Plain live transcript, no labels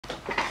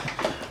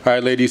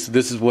Alright ladies, so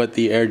this is what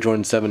the Air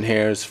Jordan 7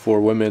 Hares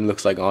for women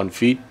looks like on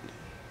feet.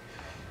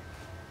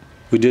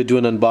 We did do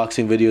an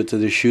unboxing video to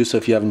this shoe, so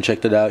if you haven't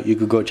checked it out, you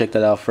could go check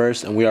that out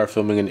first. And we are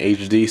filming in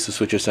HD, so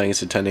switch your settings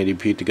to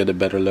 1080p to get a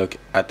better look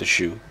at the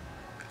shoe.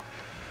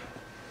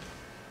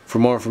 For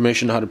more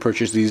information on how to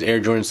purchase these Air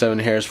Jordan 7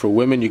 Hares for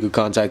women, you could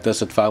contact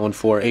us at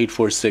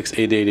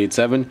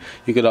 514-846-8887.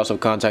 You could also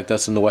contact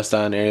us in the West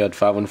Island area at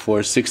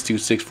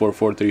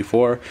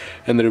 514-626-4434,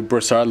 and the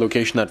Brossard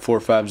location at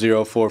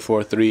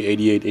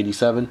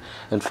 450-443-8887,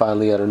 and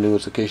finally at our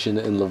newest location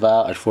in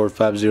Laval at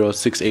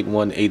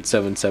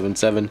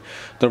 450-681-8777.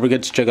 Don't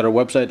forget to check out our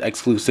website,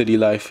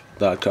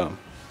 exclucitylife.com.